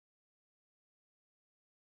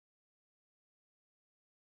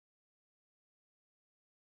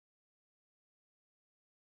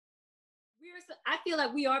I feel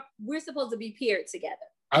like we're supposed to be paired together.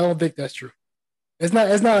 I don't think that's true. It's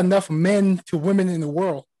not enough men to women in the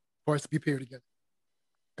world for us to be paired together.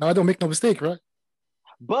 God don't make no mistake, right?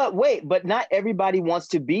 But not everybody wants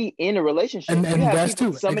to be in a relationship. And you have that's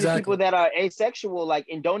people, too. so exactly. many people that are asexual, like,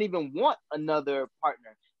 and don't even want another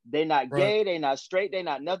partner. They're not gay, they're not straight, they're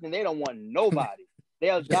not nothing. They don't want nobody.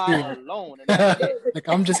 They'll die alone. And that's it. Like,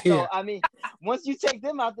 I'm just here. So, I mean, once you take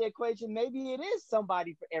them out the equation, maybe it is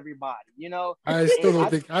somebody for everybody, you know? I still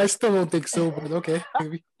don't think so, but okay,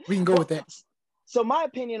 maybe we can go with that. So my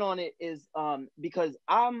opinion on it is because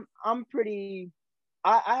I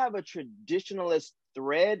have a traditionalist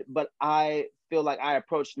thread, but I feel like I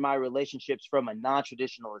approached my relationships from a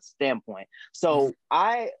non-traditionalist standpoint. So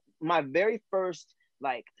my very first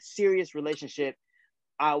like serious relationship,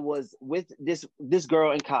 I was with this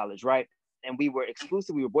girl in college, right? And we were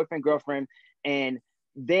exclusive. We were boyfriend, girlfriend. And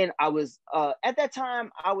then I was, at that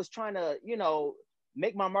time, I was trying to,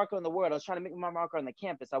 make my mark on the world. I was trying to make my mark on the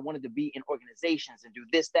campus. I wanted to be in organizations and do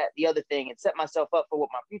this, that, the other thing, and set myself up for what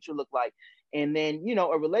my future looked like. And then,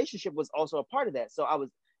 a relationship was also a part of that. So I was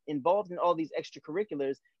involved in all these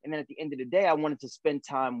extracurriculars. And then at the end of the day, I wanted to spend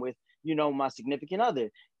time with, my significant other.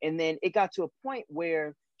 And then it got to a point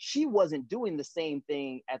where she wasn't doing the same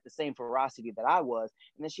thing at the same ferocity that I was.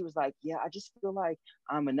 And then she was like, yeah, I just feel like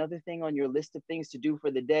I'm another thing on your list of things to do for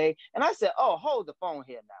the day. And I said, oh, hold the phone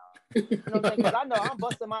here now. You know what I'm saying? Because I know I'm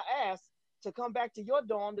busting my ass to come back to your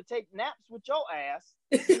dorm to take naps with your ass.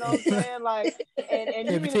 You know what I'm saying? Like, and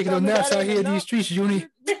you be taking no naps out here in these streets, Juni.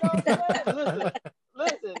 You know what I'm saying?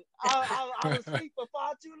 Listen, I was asleep for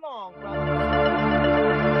far too long, brother.